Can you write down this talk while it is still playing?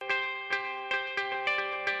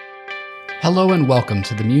Hello and welcome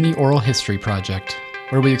to the Muni Oral History Project,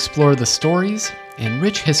 where we explore the stories and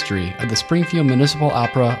rich history of the Springfield Municipal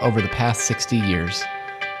Opera over the past 60 years.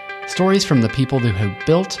 Stories from the people who have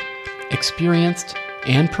built, experienced,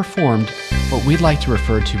 and performed what we'd like to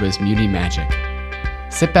refer to as Muni magic.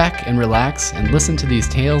 Sit back and relax and listen to these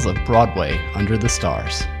tales of Broadway under the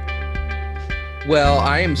stars. Well,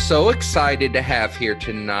 I am so excited to have here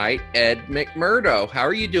tonight Ed MacMurdo. How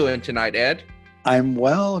are you doing tonight, Ed? I'm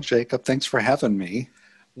well, Jacob. Thanks for having me.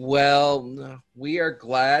 Well, we are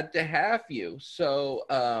glad to have you. So,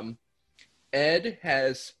 Ed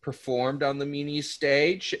has performed on the Muni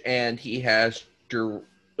stage, and he has.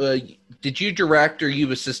 Did you direct or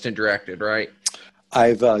you assistant directed? Right.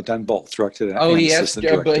 I've done both, directed and assistant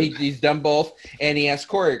directed. But he's done both, and he has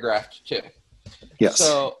choreographed too. Yes.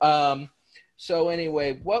 So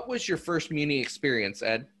anyway, what was your first Muni experience,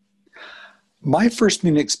 Ed? My first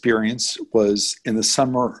Muni experience was in the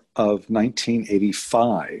summer of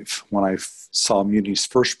 1985 when I saw Muni's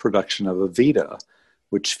first production of Evita,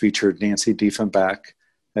 which featured Nancy Diefenbach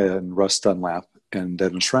and Russ Dunlap and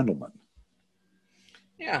Dennis Rendelman.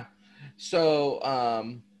 Yeah.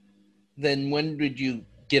 So then when did you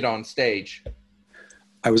get on stage?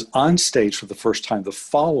 I was on stage for the first time the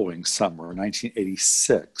following summer,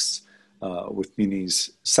 1986, with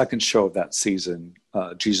Muni's second show of that season,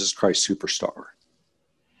 Jesus Christ Superstar.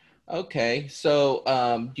 Okay, so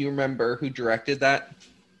do you remember who directed that?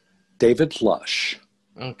 David Lush.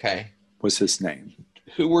 Okay. Was his name.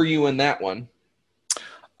 Who were you in that one?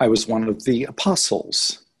 I was one of the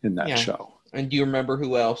apostles in that show. And do you remember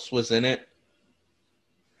who else was in it?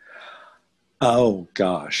 Oh,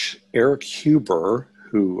 gosh. Eric Huber,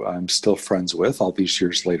 who I'm still friends with all these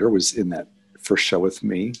years later, was in that first show with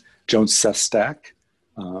me. Joan Sestak,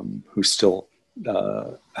 who still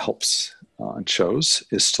helps on shows,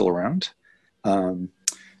 is still around.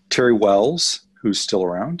 Terry Wells, who's still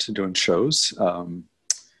around doing shows.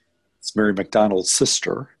 It's Mary McDonald's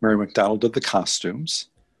sister. Mary McDonald did the costumes.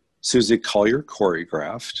 Susie Collier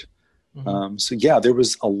choreographed. Mm-hmm. So yeah, there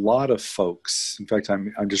was a lot of folks. In fact,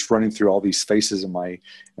 I'm just running through all these faces in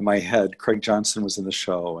my head. Craig Johnson was in the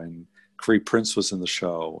show, and Cree Prince was in the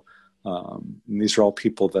show. And these are all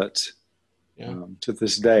people that, to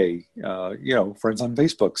this day, friends on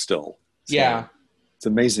Facebook still. So yeah. It's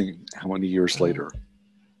amazing how many years later.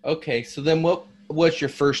 Okay, so then what was your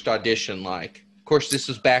first audition like? Of course, this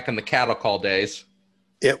was back in the cattle call days.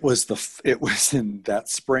 It was in that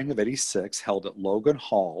spring of '86, held at Logan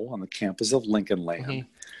Hall on the campus of Lincoln Land.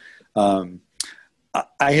 Mm-hmm.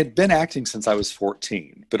 I had been acting since I was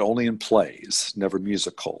 14, but only in plays, never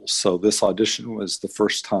musicals. So this audition was the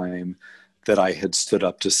first time that I had stood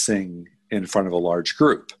up to sing in front of a large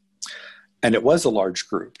group. And it was a large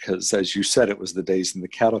group because, as you said, it was the days in the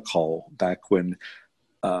cattle call back when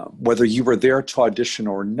whether you were there to audition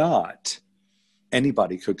or not,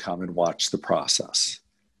 anybody could come and watch the process.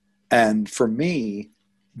 And for me,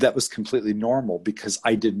 that was completely normal because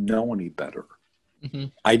I didn't know any better. Mm-hmm.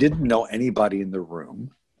 I didn't know anybody in the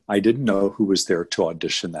room. I didn't know who was there to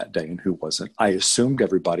audition that day and who wasn't. I assumed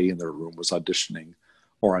everybody in their room was auditioning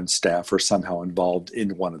or on staff or somehow involved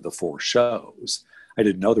in one of the four shows. I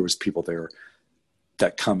didn't know there was people there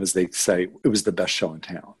that come, as they say, it was the best show in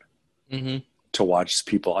town to watch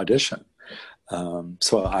people audition.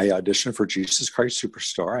 So I auditioned for Jesus Christ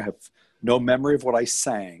Superstar. I have no memory of what I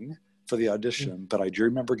sang for the audition, but I do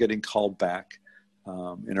remember getting called back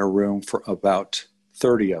in a room for about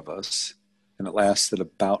 30 of us, and it lasted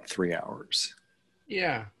about 3 hours.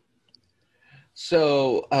 Yeah.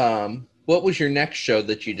 So what was your next show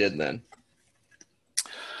that you did then?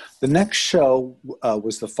 The next show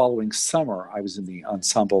was the following summer. I was in the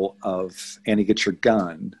ensemble of Annie Get Your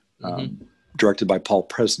Gun, directed by Paul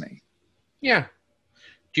Presney. Yeah.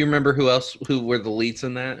 Do you remember who were the leads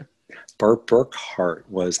in that? Burt Burkhart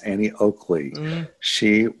was Annie Oakley. Mm-hmm.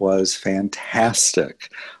 She was fantastic.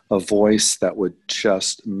 A voice that would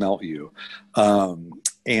just melt you.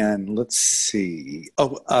 And let's see.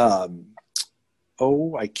 I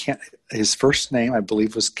can't. His first name, I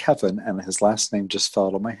believe, was Kevin, and his last name just fell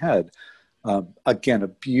out of my head. Again, a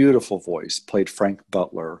beautiful voice, played Frank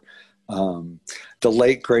Butler. The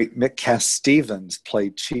late, great Mick Cass-Stevens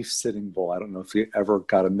played Chief Sitting Bull. I don't know if you ever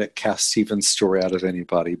got a Mick Cass-Stevens story out of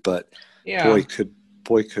anybody, but boy, could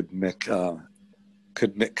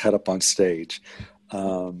Mick cut up on stage.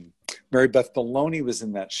 Mary Beth Maloney was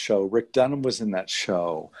in that show. Rick Dunham was in that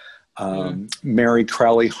show. Mary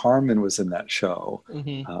Crowley Harmon was in that show.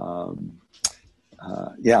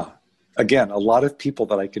 Again, a lot of people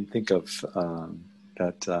that I can think of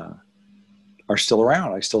that are still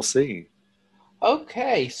around. I still see.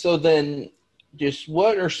 Okay, so then just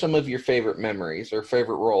what are some of your favorite memories or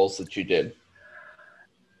favorite roles that you did?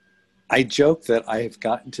 I joke that I have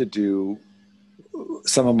gotten to do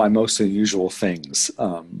some of my most unusual things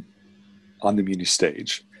on the Muni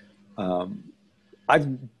stage. Um,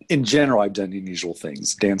 in general, I've done unusual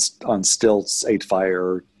things. Danced on stilts, ate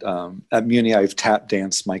fire. At Muni, I've tap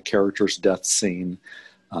danced my character's death scene.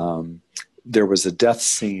 Um, there was a death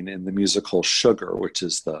scene in the musical Sugar, which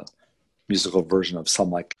is the musical version of Some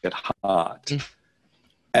Like It Hot. Mm.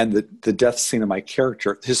 And the death scene of my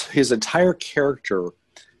character, his entire character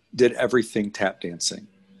did everything tap dancing.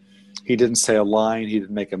 He didn't say a line. He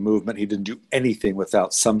didn't make a movement. He didn't do anything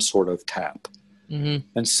without some sort of tap. Mm-hmm.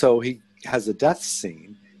 And so he has a death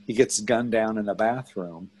scene. He gets gunned down in a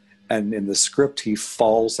bathroom. And in the script, he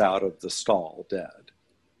falls out of the stall dead.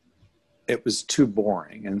 It was too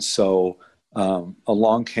boring. And so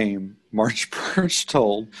along came Marge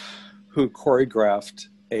Birchtold, who choreographed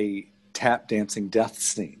a tap dancing death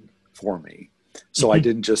scene for me. So I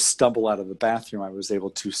didn't just stumble out of the bathroom. I was able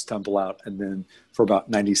to stumble out and then for about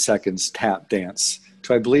 90 seconds tap dance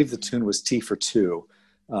to, I believe the tune was T for Two,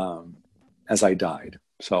 as I died.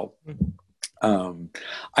 So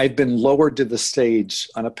I've been lowered to the stage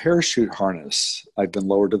on a parachute harness. I've been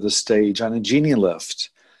lowered to the stage on a genie lift.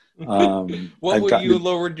 What were you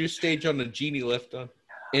lowered to stage on a genie lift on?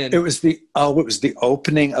 It was the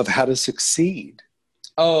opening of How to Succeed.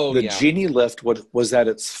 Oh, the genie lift was at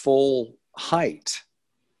its full height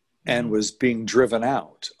and was being driven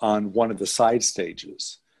out on one of the side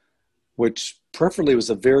stages, which preferably was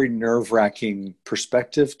a very nerve-wracking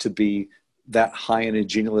perspective to be that high in a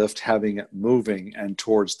genie lift, having it moving and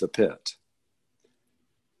towards the pit.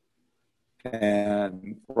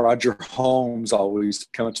 And Roger Holmes always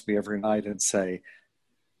come up to me every night and say,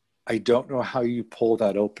 I don't know how you pull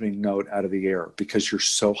that opening note out of the air because you're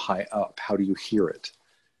so high up. How do you hear it?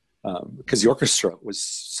 Because the orchestra was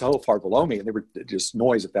so far below me and they were just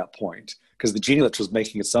noise at that point because the genie lift was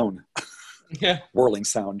making its own whirling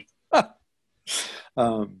sound.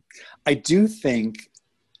 I do think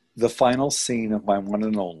the final scene of my one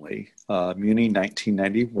and only, Muni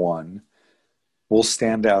 1991, will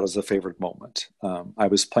stand out as a favorite moment. I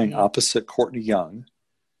was playing opposite Courtney Young,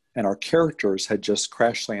 and our characters had just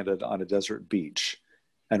crash landed on a desert beach.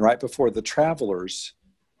 And right before the Travelers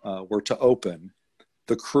were to open,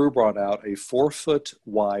 the crew brought out a 4-foot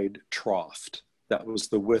wide trough that was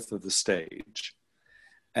the width of the stage.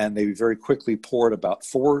 And they very quickly poured about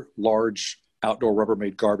 4 large outdoor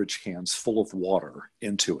Rubbermaid garbage cans full of water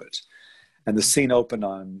into it. And the scene opened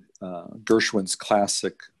on Gershwin's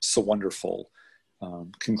classic, So Wonderful,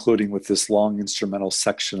 concluding with this long instrumental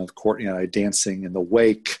section of Courtney and I dancing in the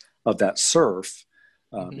wake of that surf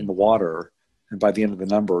in the water. And by the end of the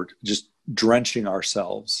number, just drenching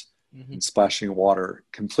ourselves and splashing water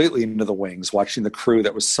completely into the wings, watching the crew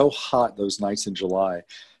that was so hot those nights in July,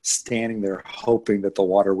 standing there hoping that the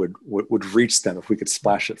water would reach them if we could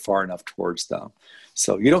splash it far enough towards them.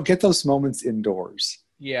 So you don't get those moments indoors.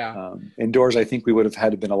 Yeah. Indoors, I think we would have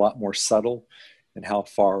had to been a lot more subtle in how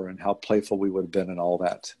far and how playful we would have been in all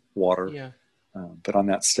that water. Yeah. But on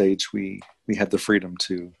that stage, we had the freedom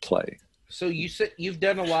to play. So you said you've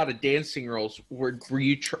done a lot of dancing roles. Were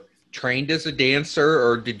you trained as a dancer,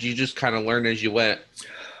 or did you just kind of learn as you went?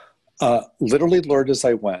 Literally learned as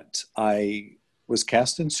I went. I was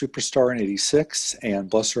cast in Superstar in '86, and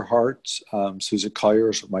bless her heart, Susan Collier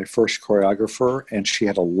was my first choreographer, and she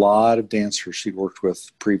had a lot of dancers she'd worked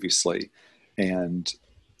with previously. And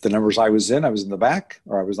the numbers I was in the back,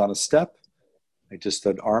 or I was on a step. I just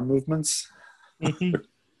did arm movements.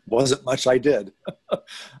 Wasn't much I did.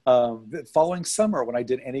 The following summer, when I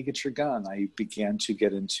did Annie Get Your Gun, I began to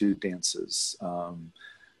get into dances.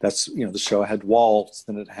 That's, the show had waltz,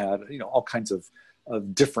 and it had, all kinds of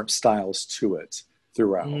different styles to it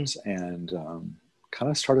throughout, and kind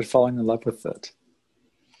of started falling in love with it.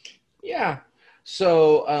 Yeah.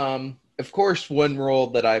 So, of course, one role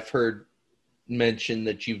that I've heard mentioned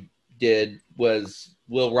that you did was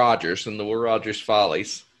Will Rogers in the Will Rogers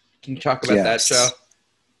Follies. Can you talk about that show?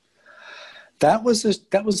 That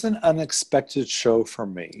was an unexpected show for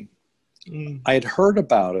me. I had heard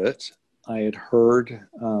about it. I had heard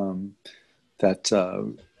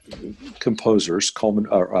that composers,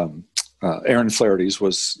 Aaron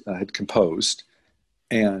Flaherty's had composed,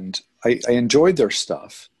 and I enjoyed their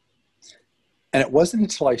stuff. And it wasn't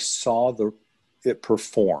until I saw it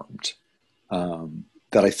performed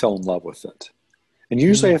that I fell in love with it. And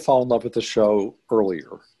usually I fall in love with the show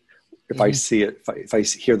earlier. If I see it, if I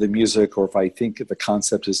hear the music, or if I think the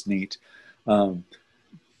concept is neat. And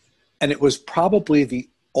it was probably the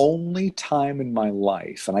only time in my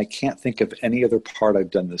life, and I can't think of any other part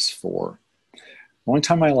I've done this for, Only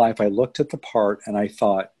time in my life I looked at the part and I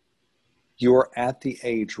thought, you're at the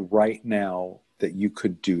age right now that you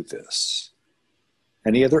could do this.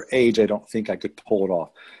 Any other age, I don't think I could pull it off.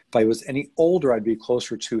 If I was any older, I'd be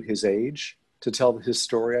closer to his age to tell his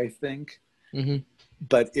story, I think. Mm-hmm.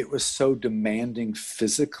 But it was so demanding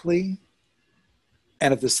physically.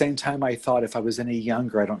 And at the same time, I thought if I was any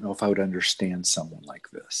younger, I don't know if I would understand someone like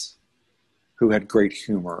this, who had great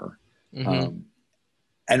humor. Mm-hmm.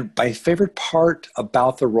 And my favorite part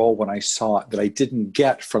about the role when I saw it that I didn't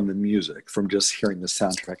get from the music, from just hearing the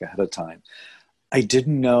soundtrack ahead of time, I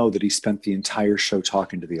didn't know that he spent the entire show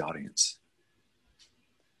talking to the audience.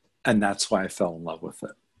 And that's why I fell in love with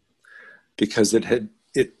it. Because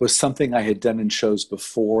it was something I had done in shows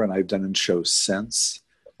before and I've done in shows since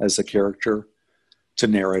as a character, to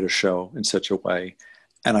narrate a show in such a way.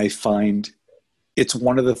 And I find it's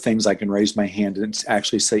one of the things I can raise my hand and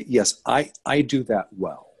actually say, yes, I do that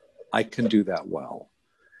well. I can do that well.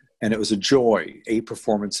 And it was a joy, 8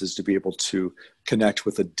 performances, to be able to connect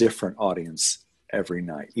with a different audience every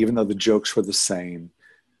night, even though the jokes were the same,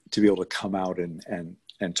 to be able to come out and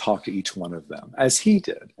talk to each one of them, as he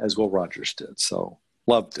did, as Will Rogers did. So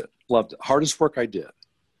loved it. Hardest work I did.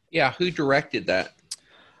 Yeah, who directed that?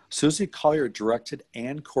 Susie Collier directed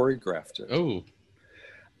and choreographed it. Oh.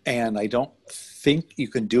 And I don't think you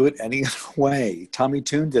can do it any other way. Tommy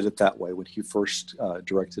Tune did it that way when he first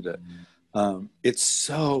directed it. It's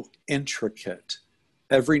so intricate.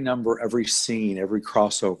 Every number, every scene, every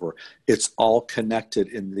crossover, it's all connected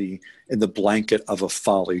in the blanket of a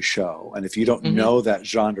Folly show. And if you don't know that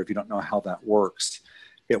genre, if you don't know how that works,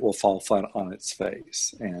 it will fall flat on its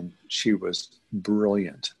face. And she was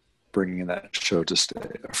brilliant bringing that show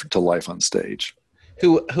to life on stage.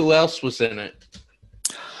 Who else was in it?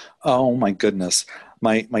 Oh my goodness.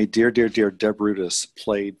 My dear Deb Brutus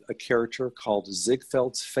played a character called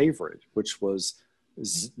Ziegfeld's Favorite, which was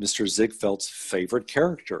Mr. Ziegfeld's favorite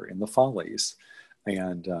character in the Follies.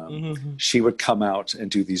 And she would come out and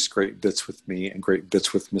do these great bits with me and great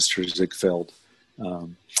bits with Mr. Ziegfeld.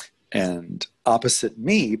 And opposite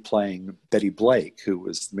me, playing Betty Blake, who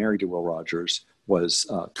was married to Will Rogers, was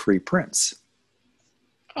Cree Prince.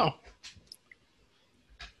 Oh.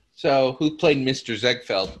 So who played Mr.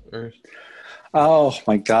 Ziegfeld? Oh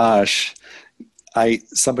my gosh.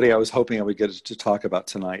 Somebody I was hoping I would get to talk about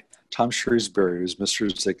tonight. Tom Shrewsbury was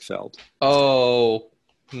Mr. Ziegfeld. Oh.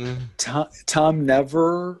 Tom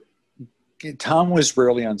was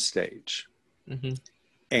rarely on stage. Mm-hmm.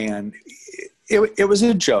 And it was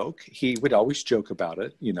a joke. He would always joke about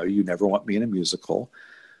it. You know, you never want me in a musical.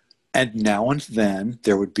 And now and then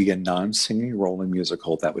there would be a non-singing role in a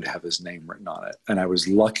musical that would have his name written on it. And I was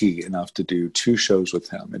lucky enough to do 2 shows with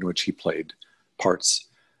him in which he played parts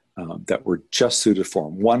that were just suited for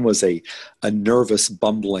him. One was a nervous,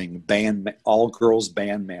 bumbling all-girls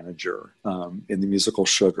band manager in the musical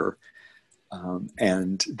Sugar.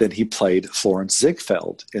 And then he played Florence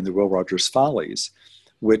Ziegfeld in the Will Rogers Follies,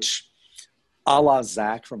 which a la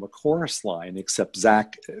Zach from A Chorus Line, except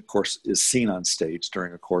Zach, of course, is seen on stage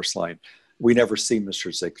during A Chorus Line. We never see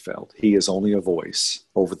Mr. Ziegfeld. He is only a voice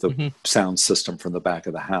over the sound system from the back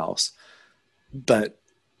of the house. But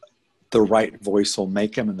the right voice will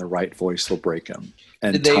make him and the right voice will break him.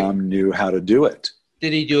 And Tom knew how to do it.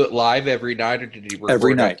 Did he do it live every night or did he record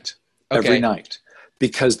every night? Okay. Every night.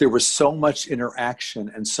 Because there was so much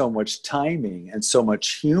interaction and so much timing and so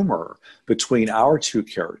much humor between our 2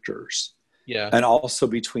 characters. Yeah. And also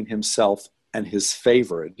between himself and his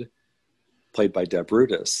favorite, played by Deb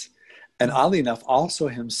Brutus. And oddly enough, also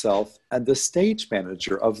himself and the stage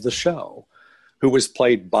manager of the show, who was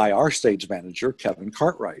played by our stage manager, Kevin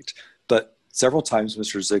Cartwright. But several times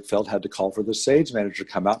Mr. Ziegfeld had to call for the stage manager to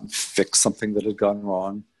come out and fix something that had gone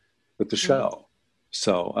wrong with the show.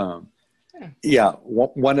 So,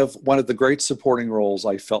 one of the great supporting roles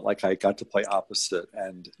I felt like I got to play opposite,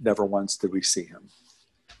 and never once did we see him.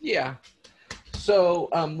 Yeah. So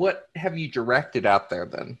what have you directed out there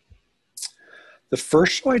then? The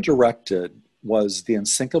first show I directed was The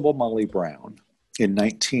Unsinkable Molly Brown in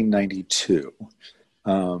 1992.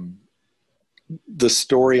 The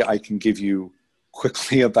story I can give you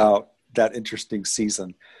quickly about that interesting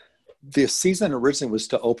season. The season originally was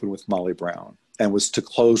to open with Molly Brown and was to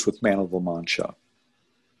close with Man of La Mancha.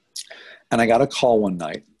 And I got a call one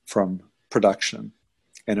night from production,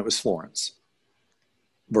 and it was Florence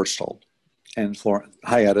Berchtold. And Florence,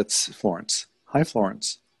 hi Ed, it's Florence. Hi,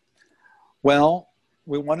 Florence. Well,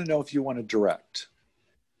 we want to know if you want to direct.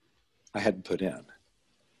 I hadn't put in.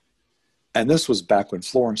 And this was back when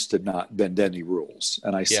Florence did not bend any rules.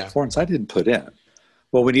 And I said, Florence, I didn't put in.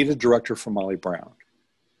 Well, we need a director for Molly Brown.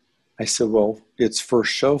 I said, well, it's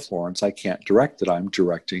first show, Florence. I can't direct it. I'm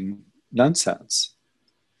directing Nonsense,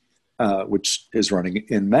 which is running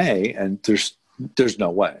in May, and there's no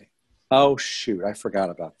way. Oh, shoot, I forgot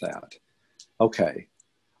about that. Okay.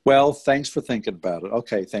 Well, thanks for thinking about it.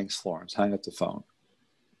 Okay, thanks, Florence. Hang up the phone.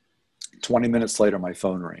 20 minutes later, my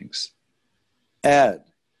phone rings. Ed,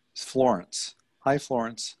 it's Florence. Hi,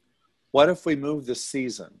 Florence. What if we moved this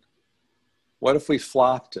season? What if we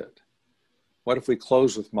flopped it? What if we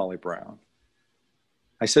closed with Molly Brown?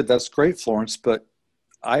 I said, that's great, Florence, but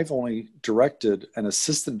I've only directed and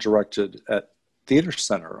assistant directed at Theater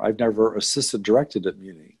Center. I've never assistant directed at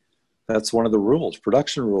Muni. That's one of the rules,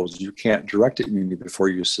 production rules. You can't direct at Muni before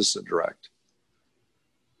you assistant direct.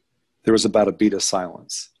 There was about a beat of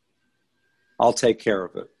silence. I'll take care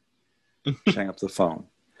of it. Hang up the phone.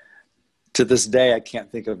 To this day, I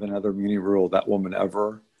can't think of another Muni rule that woman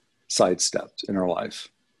ever sidestepped in her life.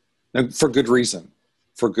 And for good reason.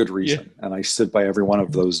 For good reason. Yeah. And I stood by every one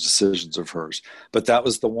of those decisions of hers. But that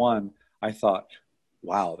was the one I thought,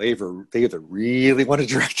 wow, they either really want to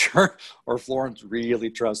direct her or Florence really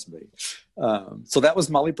trusts me. So that was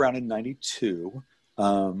Molly Brown in 92,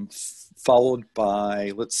 followed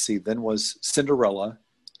by, then was Cinderella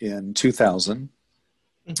in 2000,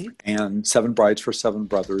 and Seven Brides for Seven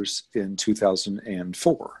Brothers in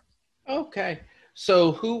 2004. Okay.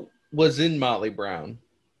 So who was in Molly Brown?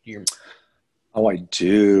 Oh, I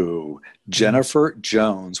do. Jennifer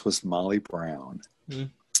Jones was Molly Brown. Mm-hmm.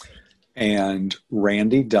 And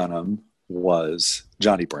Randy Dunham was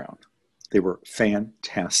Johnny Brown. They were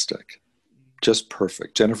fantastic. Just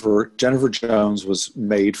perfect. Jennifer Jones was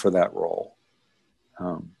made for that role.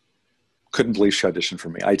 Couldn't believe she auditioned for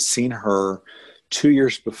me. I'd seen her 2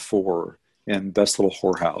 years before in Best Little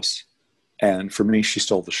Whorehouse. And for me, she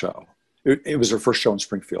stole the show. It was her first show in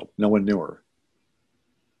Springfield. No one knew her.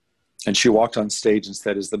 And she walked on stage and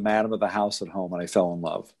said, "Is the madam of the house at home?" And I fell in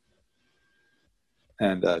love.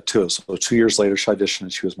 And so 2 years later, she auditioned,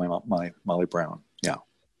 and she was my Molly Brown. Yeah.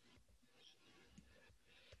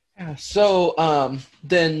 So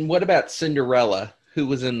then what about Cinderella? Who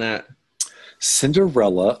was in that?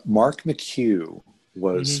 Cinderella, Mark McHugh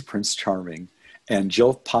was Prince Charming, and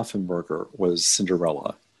Jill Poffenberger was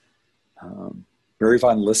Cinderella. Mary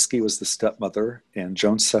Von Liskey was the stepmother, and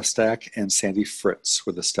Joan Sestak and Sandy Fritz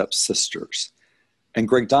were the stepsisters. And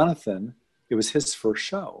Greg Donathan, it was his first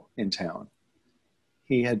show in town.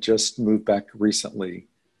 He had just moved back recently.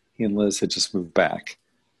 He and Liz had just moved back.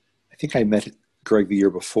 I think I met Greg the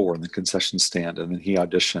year before in the concession stand, and then he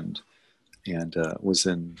auditioned and was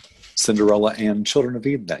in Cinderella and Children of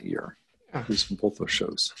Eden that year. Yeah. He was from both those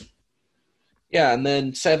shows. Yeah, and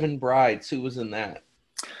then Seven Brides, who was in that?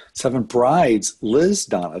 Seven Brides, Liz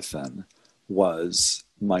Donathan was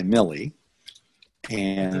my Millie,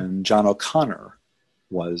 and John O'Connor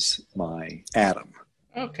was my Adam.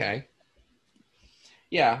 Okay.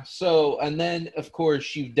 Yeah, so, and then, of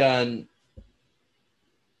course, you've done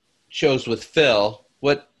shows with Phil.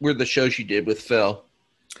 What were the shows you did with Phil?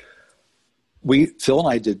 Phil and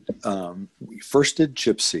I did, we first did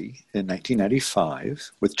Gypsy in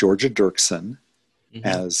 1995 with Georgia Dirksen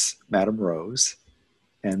as Madame Rose,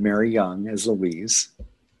 and Mary Young as Louise,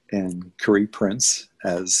 and Curry Prince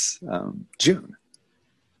as June.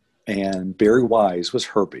 And Barry Wise was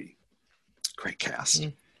Herbie. Great cast.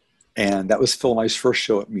 And that was Phil and I's first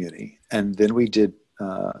show at Muni. And then we did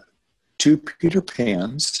 2 Peter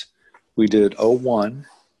Pans. We did 01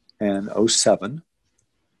 and 07.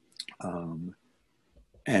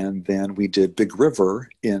 And then we did Big River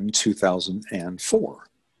in 2004.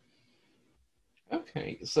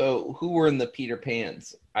 Okay, so who were in the Peter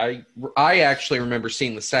Pans? I actually remember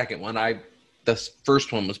seeing the second one. The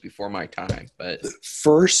first one was before my time, but the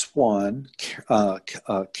first one,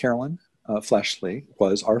 Carolyn Fleshley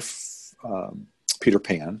was our Peter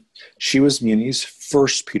Pan. She was Muni's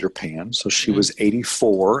first Peter Pan, so she was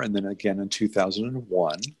 84, and then again in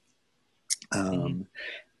 2001.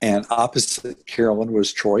 And opposite Carolyn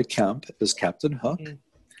was Troy Kemp as Captain Hook,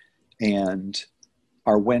 and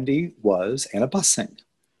our Wendy was Anna Bussing.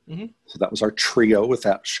 So that was our trio with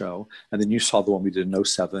that show. And then you saw the one we did in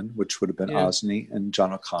 07, which would have been Osney and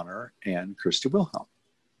John O'Connor and Kirsty Wilhelm.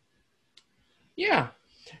 Yeah.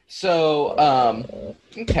 So,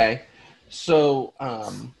 okay. So,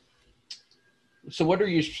 so what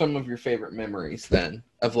are some of your favorite memories then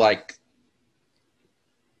of like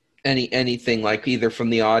anything like either from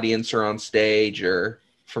the audience or on stage or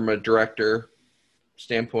from a director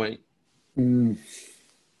standpoint?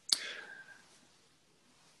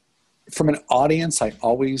 From an audience, I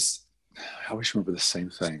always remember the same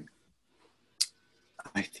thing.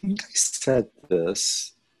 I think I said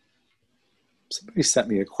this. Somebody sent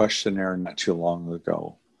me a questionnaire not too long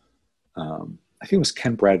ago. I think it was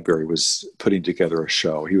Ken Bradbury was putting together a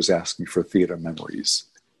show. He was asking for theater memories.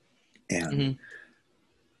 And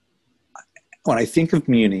when I think of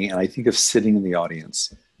Muni and I think of sitting in the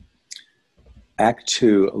audience, Act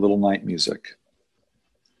 2, A Little Night Music,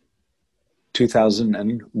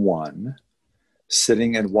 2001,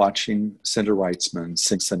 sitting and watching Cinder Reitzman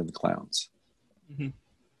sing Send of the Clowns.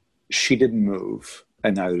 She didn't move,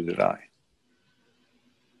 and neither did I,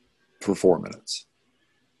 for 4 minutes.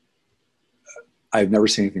 I've never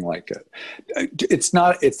seen anything like it. It's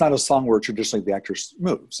not a song where traditionally the actor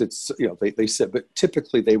moves. It's, they sit, but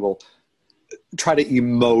typically they will try to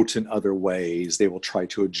emote in other ways. They will try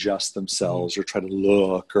to adjust themselves or try to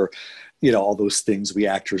look or, all those things we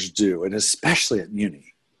actors do. And especially at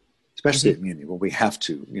Muni, when we have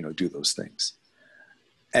to, do those things.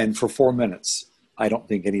 And for 4 minutes, I don't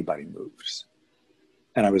think anybody moves.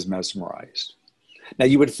 And I was mesmerized. Now,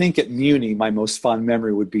 you would think at Muni, my most fond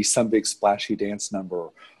memory would be some big splashy dance number.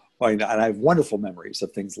 And I have wonderful memories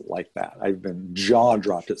of things like that. I've been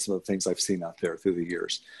jaw-dropped at some of the things I've seen out there through the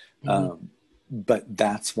years. But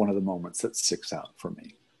that's one of the moments that sticks out for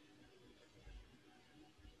me.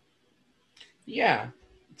 Yeah.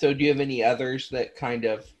 So do you have any others that kind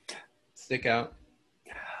of stick out?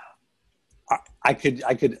 I could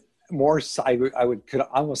almost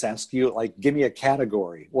ask you, like, give me a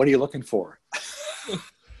category. What are you looking for?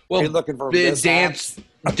 Well, are you looking for dance,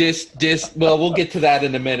 well, we'll get to that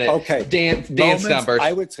in a minute. Okay. Dance numbers.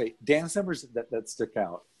 I would say dance numbers that stick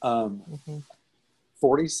out.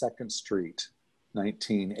 42nd Street,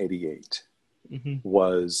 1988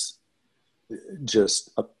 was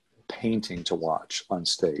just a painting to watch on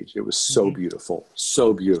stage. It was so beautiful,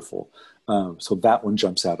 so beautiful. So that one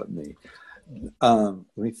jumps out at me. Let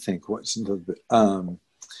me think.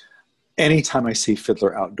 Anytime I see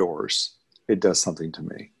Fiddler Outdoors, it does something to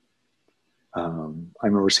me. I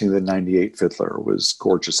remember seeing the 98 Fiddler was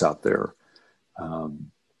gorgeous out there.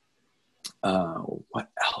 What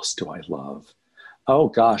else do I love? Oh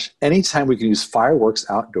gosh, anytime we can use fireworks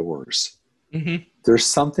outdoors, there's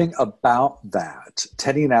something about that.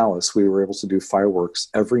 Teddy and Alice, we were able to do fireworks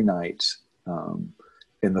every night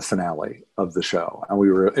in the finale of the show. And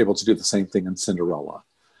we were able to do the same thing in Cinderella.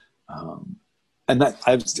 And the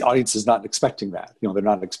audience is not expecting that. They're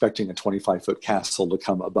not expecting a 25-foot castle to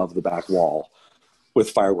come above the back wall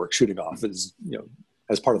with fireworks shooting off as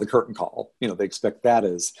part of the curtain call. They expect that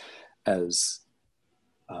as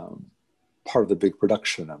part of the big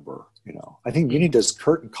production number. I think Muni does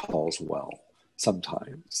curtain calls well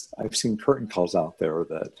sometimes. I've seen curtain calls out there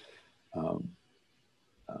that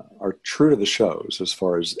are true to the shows as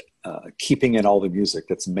far as keeping in all the music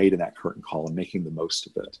that's made in that curtain call and making the most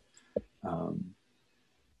of it.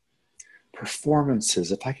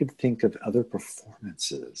 Performances, if I could think of other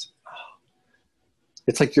performances,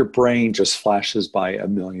 it's like your brain just flashes by a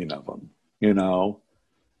million of them,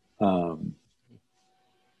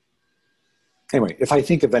 Anyway, if I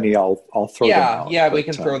think of any, I'll throw them out. Yeah, we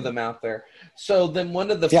can throw them out there. So then one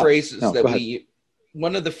of the phrases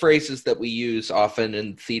that we use often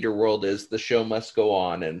in theater world is the show must go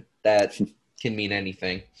on, and that can mean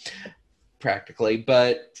anything practically.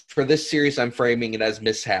 But for this series, I'm framing it as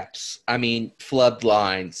mishaps. I mean, flubbed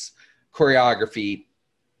lines, choreography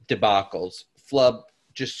debacles,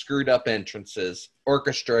 just screwed up entrances,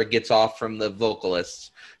 orchestra gets off from the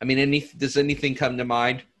vocalists. I mean, does anything come to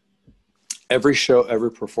mind? Every show,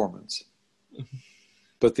 every performance,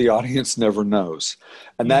 but the audience never knows.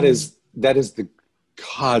 And that is the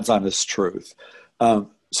God's honest truth. So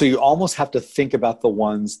you almost have to think about the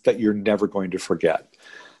ones that you're never going to forget.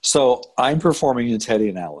 So I'm performing in Teddy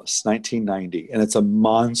and Alice, 1990, and it's a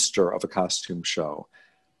monster of a costume show,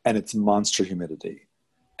 and it's monster humidity.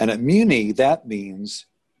 And at Muni, that means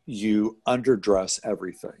you underdress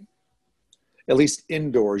everything. At least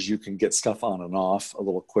indoors, you can get stuff on and off a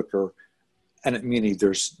little quicker. And at Muni,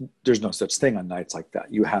 there's no such thing on nights like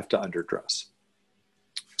that. You have to underdress.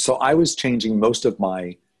 So I was changing most of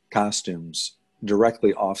my costumes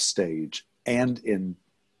directly off stage and in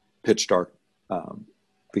pitch dark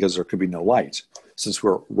because there could be no light since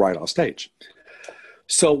we're right off stage.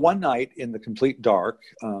 So one night in the complete dark,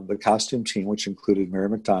 the costume team, which included Mary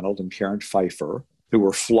McDonald and Karen Pfeiffer, who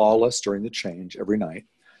were flawless during the change every night,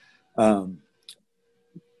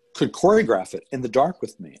 could choreograph it in the dark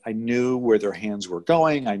with me. I knew where their hands were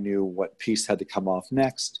going. I knew what piece had to come off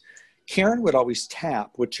next. Karen would always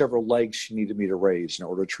tap whichever leg she needed me to raise in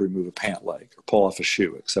order to remove a pant leg or pull off a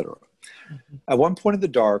shoe, etc. At one point in the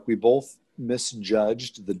dark, we both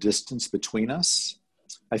misjudged the distance between us.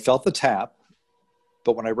 I felt the tap,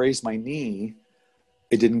 but when I raised my knee,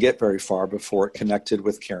 it didn't get very far before it connected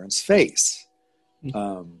with Karen's face,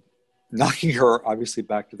 knocking her obviously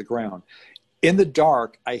back to the ground. In the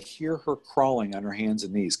dark, I hear her crawling on her hands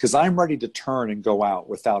and knees because I'm ready to turn and go out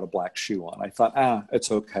without a black shoe on. I thought,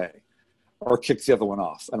 it's okay. Or kick the other one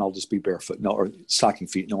off and I'll just be barefoot. No, or stocking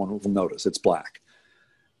feet. No one will notice. It's black.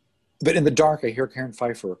 But in the dark, I hear Karen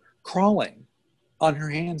Pfeiffer crawling on her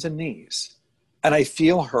hands and knees. And I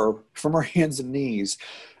feel her from her hands and knees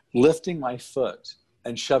lifting my foot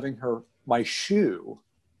and shoving my shoe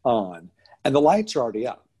on. And the lights are already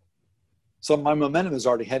up. So my momentum is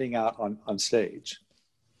already heading out on stage.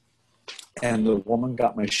 And the woman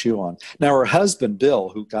got my shoe on. Now her husband, Bill,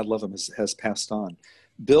 who God love him, has passed on.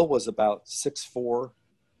 Bill was about 6'4",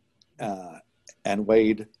 and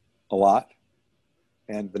weighed a lot.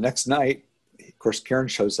 And the next night, of course, Karen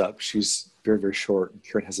shows up. She's very, very short. And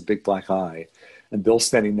Karen has a big black eye. And Bill's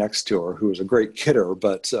standing next to her, who was a great kidder.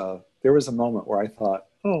 But there was a moment where I thought,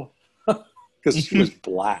 because she was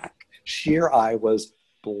black. Sheer eye was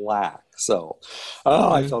black. So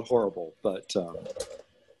I felt horrible. But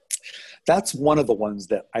that's one of the ones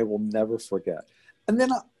that I will never forget. And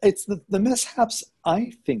then it's the mishaps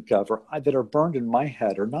I think of or that are burned in my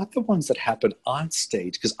head are not the ones that happen on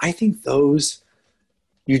stage, because I think those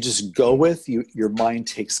you just go with, your mind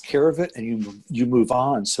takes care of it, and you move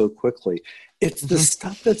on so quickly. It's the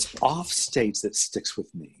stuff that's off stage that sticks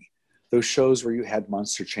with me. Those shows where you had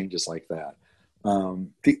monster changes like that.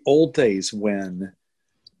 The old days when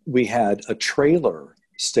we had a trailer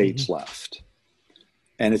stage left.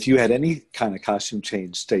 And if you had any kind of costume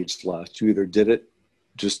change stage left, you either did it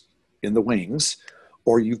just in the wings,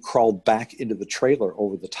 or you crawled back into the trailer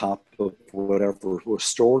over the top of whatever was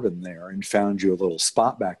stored in there and found you a little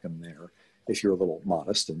spot back in there if you're a little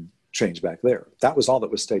modest and changed back there. That was all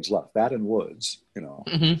that was stage left, that and woods,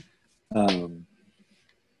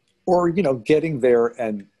 or, getting there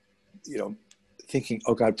and, thinking,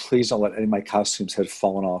 oh God, please don't let any of my costumes have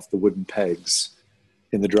fallen off the wooden pegs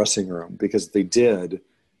in the dressing room, because they did,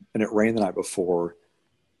 and it rained the night before.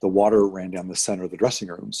 The water ran down the center of the dressing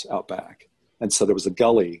rooms out back. And so there was a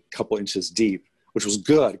gully a couple inches deep, which was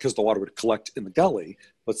good because the water would collect in the gully.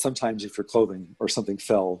 But sometimes if your clothing or something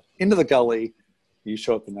fell into the gully, you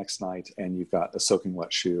show up the next night and you've got a soaking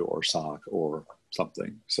wet shoe or sock or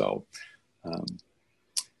something. So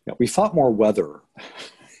we fought more weather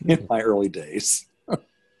in my early days.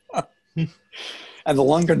 And the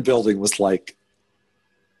Lundgren building was like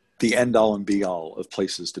the end all and be all of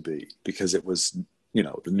places to be, because it was,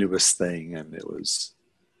 the newest thing, and it was,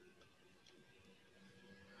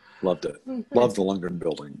 loved it. Loved the Lundgren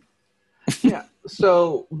building. Yeah.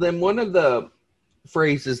 So then one of the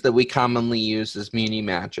phrases that we commonly use is Muni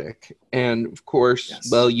magic. And of course,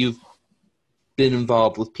 you've been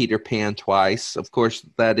involved with Peter Pan twice. Of course,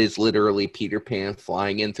 that is literally Peter Pan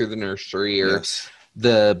flying in through the nursery, or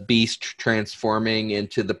the beast transforming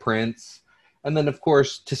into the prince. And then, of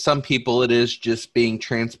course, to some people, it is just being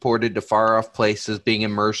transported to far off places, being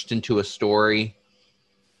immersed into a story.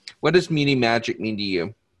 What does Muni magic mean to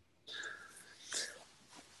you?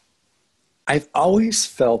 I've always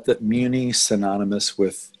felt that Muni synonymous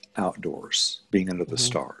with outdoors, being under the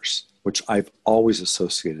stars, which I've always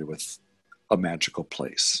associated with a magical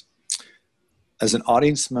place. As an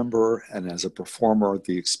audience member and as a performer,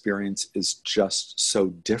 the experience is just so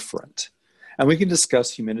different. And we can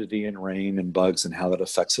discuss humidity and rain and bugs and how that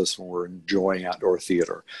affects us when we're enjoying outdoor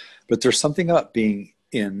theater. But there's something about being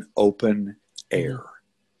in open air.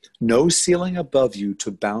 No ceiling above you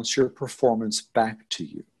to bounce your performance back to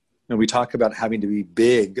you. And we talk about having to be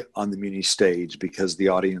big on the Muni stage because the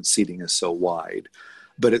audience seating is so wide.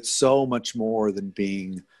 But it's so much more than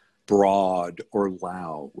being broad or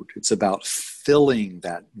loud. It's about filling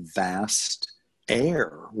that vast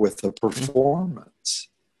air with a performance.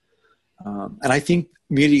 And I think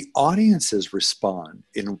Muni audiences respond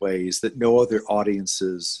in ways that no other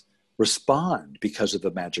audiences respond because of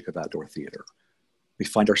the magic of outdoor theater. We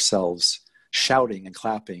find ourselves shouting and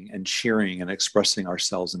clapping and cheering and expressing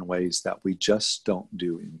ourselves in ways that we just don't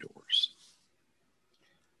do indoors.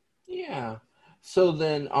 Yeah. So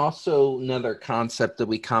then also another concept that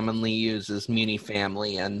we commonly use is Muni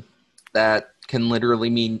family, and that can literally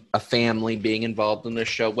mean a family being involved in the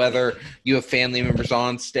show, whether you have family members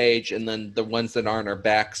on stage and then the ones that aren't are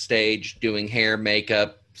backstage doing hair,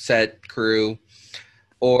 makeup, set crew,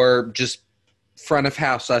 or just front of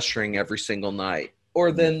house ushering every single night.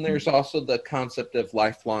 Or then there's also the concept of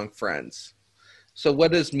lifelong friends. So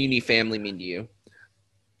what does Muni family mean to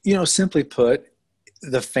you? Simply put,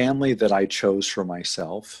 the family that I chose for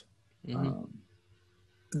myself,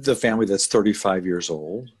 the family that's 35 years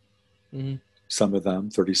old, some of them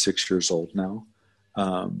 36 years old now,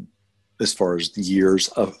 as far as the years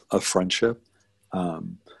of friendship.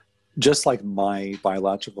 Just like my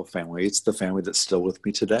biological family, it's the family that's still with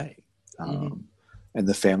me today. And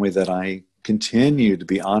the family that I continue to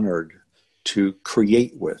be honored to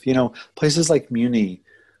create with. You know, places like Muni,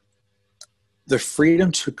 the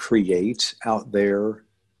freedom to create out there,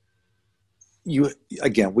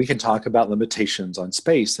 again, we can talk about limitations on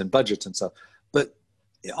space and budgets and stuff, but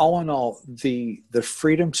all in all, the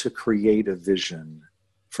freedom to create a vision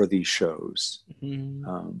for these shows in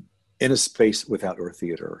a space with outdoor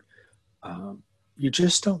theater, you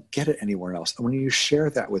just don't get it anywhere else. And when you share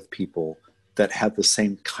that with people that have the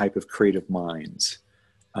same type of creative minds,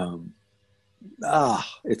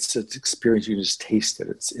 it's an experience. You just taste it.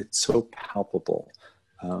 It's so palpable.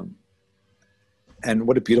 And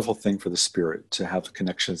what a beautiful thing for the spirit to have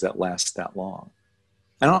connections that last that long.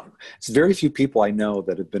 It's very few people I know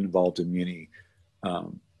that have been involved in Muni,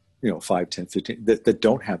 5, 10, 15, that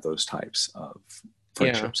don't have those types of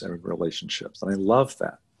friendships and relationships. And I love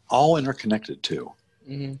that. All interconnected too.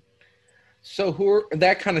 Mm-hmm. So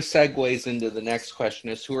that kind of segues into the next question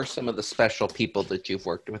is, who are some of the special people that you've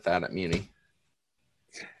worked with out at Muni?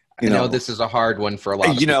 I know this is a hard one for a lot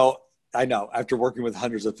of people. I know. After working with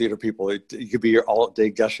hundreds of theater people, you could be here all day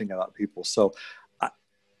gushing about people. So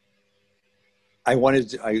I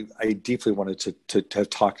deeply wanted to have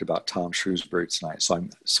talked about Tom Shrewsbury tonight. So I'm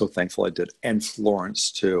so thankful I did. And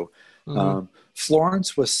Florence too. Mm-hmm.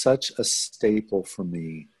 Florence was such a staple for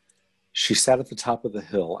me. She sat at the top of the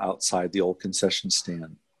hill outside the old concession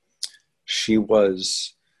stand. She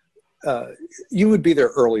was, you would be there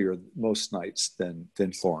earlier most nights than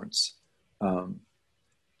Florence.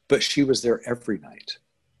 But she was there every night,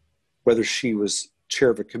 whether she was chair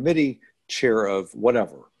of a committee, chair of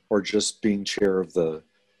whatever, or just being chair of the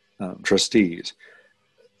trustees.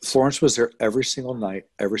 Florence was there every single night,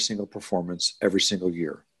 every single performance, every single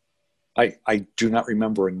year. I do not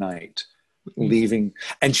remember a night leaving,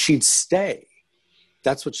 and she'd stay.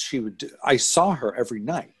 That's what she would do. I saw her every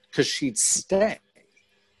night because she'd stay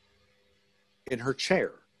in her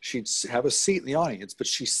chair. She'd have a seat in the audience, but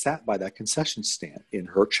she sat by that concession stand in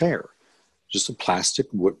her chair, just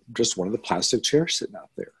one of the plastic chairs sitting out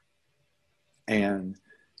there. And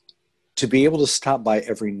to be able to stop by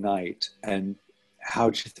every night and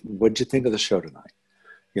what'd you think of the show tonight?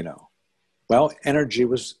 Well, energy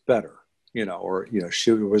was better,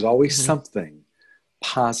 she was always something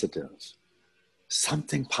positive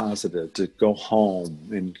to go home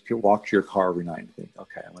and walk to your car every night and think,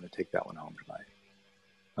 okay, I'm going to take that one home tonight.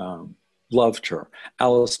 Loved her.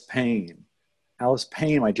 Alice Payne,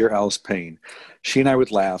 my dear Alice Payne. She and I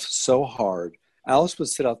would laugh so hard. Alice would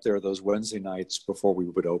sit out there those Wednesday nights before we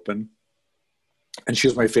would open, and she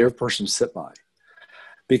was my favorite person to sit by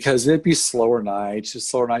because it'd be slower nights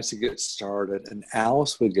to get started, and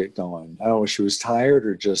Alice would get going. I don't know if she was tired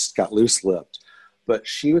or just got loose-lipped, but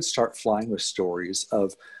she would start flying with stories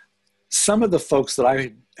of some of the folks that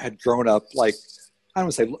I had grown up like, I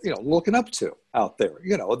don't say, looking up to out there,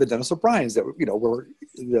 the Dennis O'Briens that, were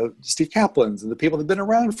the Steve Kaplans and the people that have been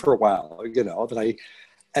around for a while,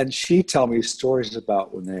 and she'd tell me stories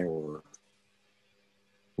about when they were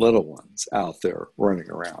little ones out there running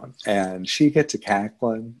around, and she'd get to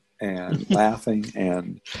cackling and laughing,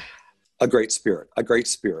 and a great spirit.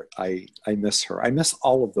 I miss her. I miss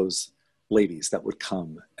all of those ladies that would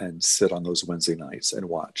come and sit on those Wednesday nights and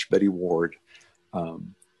watch. Betty Ward,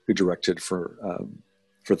 who directed for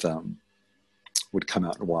them, would come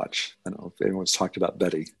out and watch. I don't know if anyone's talked about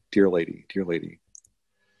Betty. Dear lady.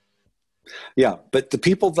 Yeah, but the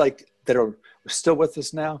people that are still with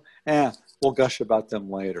us now, we'll gush about them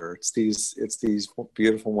later. It's these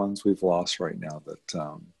beautiful ones we've lost right now that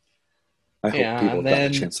I hope people have gotten a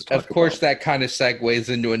chance to talk about. Of course, that kind of segues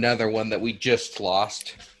into another one that we just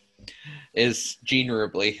lost, is Gene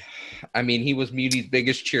Rubley. I mean, he was Muni's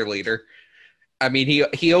biggest cheerleader. I mean,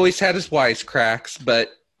 he always had his wisecracks,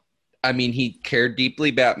 but I mean, he cared deeply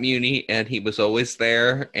about Muni, and he was always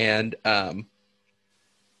there, and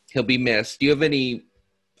he'll be missed. Do you have any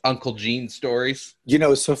Uncle Gene stories?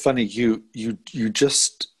 It's so funny. You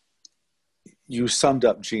summed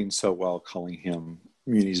up Gene so well, calling him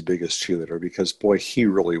Muni's biggest cheerleader, because boy, he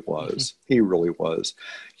really was. Mm-hmm. He really was.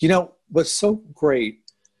 What's so great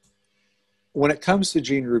when it comes to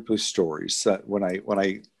Gene Rubley stories, when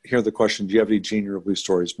I hear the question, do you have any Gene Rubley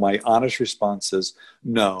stories? My honest response is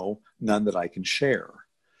no, none that I can share,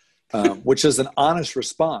 which is an honest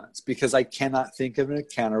response, because I cannot think of an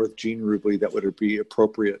encounter with Gene Rubley that would be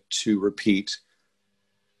appropriate to repeat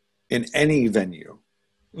in any venue.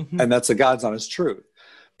 Mm-hmm. And that's a God's honest truth.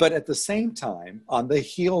 But at the same time, on the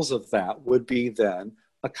heels of that would be then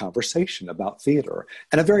a conversation about theater,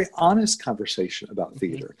 and a very honest conversation about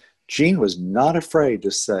theater. Gene was not afraid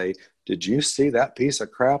to say, "Did you see that piece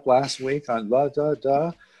of crap last week on blah, blah,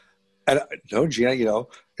 blah?" And no, Gene,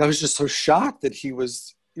 I was just so shocked that he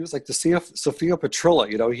was like the Sophia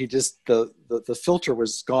Petrilla, he just, the filter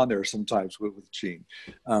was gone there sometimes with Gene.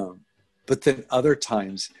 But then other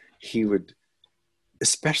times he would,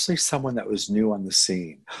 especially someone that was new on the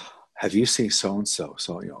scene, "Have you seen so-and-so?"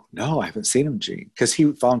 So, "No, I haven't seen him, Gene." Because he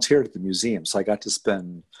volunteered at the museum. So I got to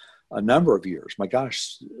spend a number of years, my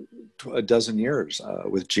gosh, a dozen years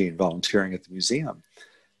with Gene volunteering at the museum.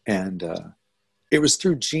 And it was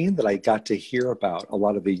through Gene that I got to hear about a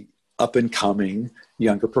lot of the up-and-coming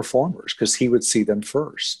younger performers, because he would see them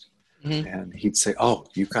first. And he'd say, "Oh,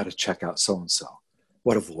 you've got to check out so-and-so.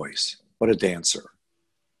 What a voice. What a dancer."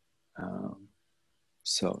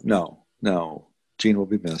 So no, Gene will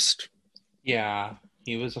be missed. Yeah,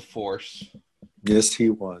 he was a force. Yes, he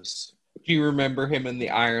was. Do you remember him in the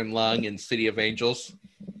Iron Lung in City of Angels?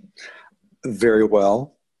 Very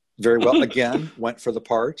well. Very well. Again, went for the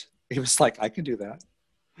part. He was like, "I can do that.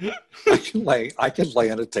 I can lay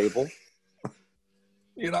on a table."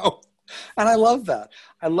 And I love that.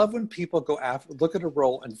 I love when people look at a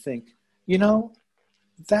role and think,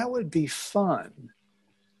 that would be fun.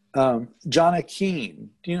 Jonna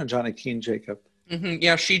Keene. Do you know Jonna Keene, Jacob?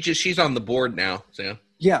 Yeah, she's on the board now. So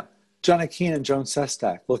yeah, Jonna Keene and Joan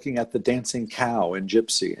Sestak looking at the dancing cow in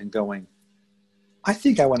Gypsy and going, "I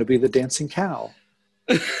think I want to be the dancing cow."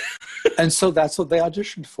 And so that's what they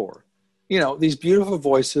auditioned for. These beautiful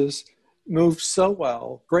voices, moved so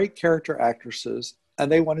well, great character actresses,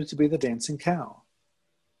 and they wanted to be the dancing cow.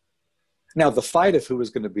 Now, the fight of who was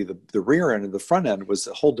going to be the rear end and the front end was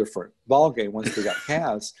a whole different ballgame once they got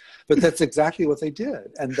cast, but that's exactly what they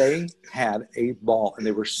did. And they had a ball, and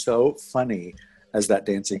they were so funny as that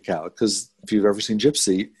dancing cow, because if you've ever seen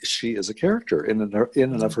Gypsy, she is a character in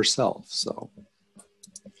and of herself. So.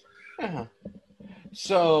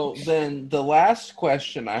 So then the last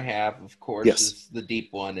question I have, of course, yes, is the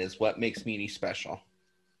deep one, is what makes Muni special?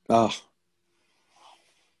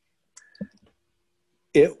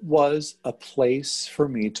 It was a place for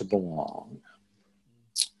me to belong,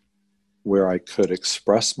 where I could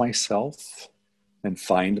express myself and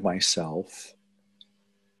find myself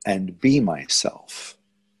and be myself.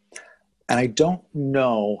 And I don't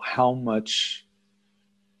know how much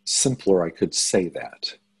simpler I could say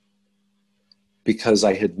that, because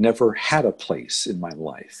I had never had a place in my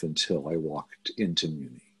life until I walked into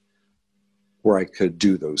Muni where I could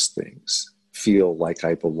do those things, feel like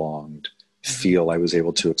I belonged, feel I was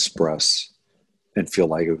able to express, and feel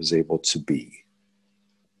like I was able to be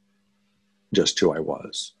just who I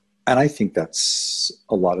was. And I think that's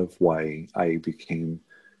a lot of why I became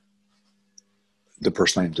the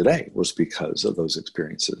person I am today, was because of those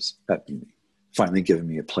experiences at Muni, finally giving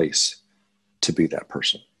me a place to be that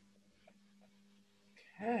person.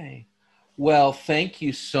 Okay. Well, thank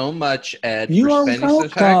you so much, Ed, You for are spending some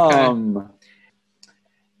welcome. time.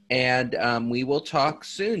 And we will talk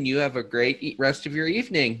soon. You have a great rest of your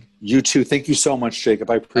evening. You too. Thank you so much,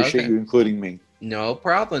 Jacob. I appreciate you including me. No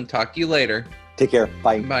problem. Talk to you later. Take care.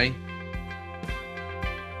 Bye. Bye.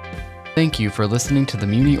 Thank you for listening to the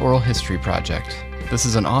Muni Oral History Project. This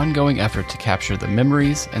is an ongoing effort to capture the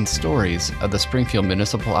memories and stories of the Springfield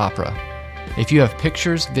Municipal Opera. If you have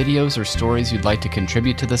pictures, videos, or stories you'd like to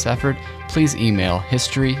contribute to this effort, please email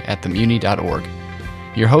history@themuni.org.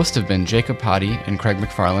 Your hosts have been Jacob Potty and Craig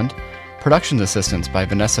McFarland. Production assistance by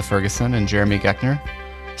Vanessa Ferguson and Jeremy Geckner.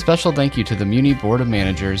 Special thank you to the Muni Board of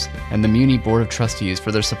Managers and the Muni Board of Trustees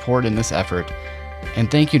for their support in this effort.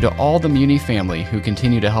 And thank you to all the Muni family who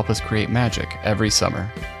continue to help us create magic every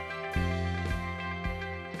summer.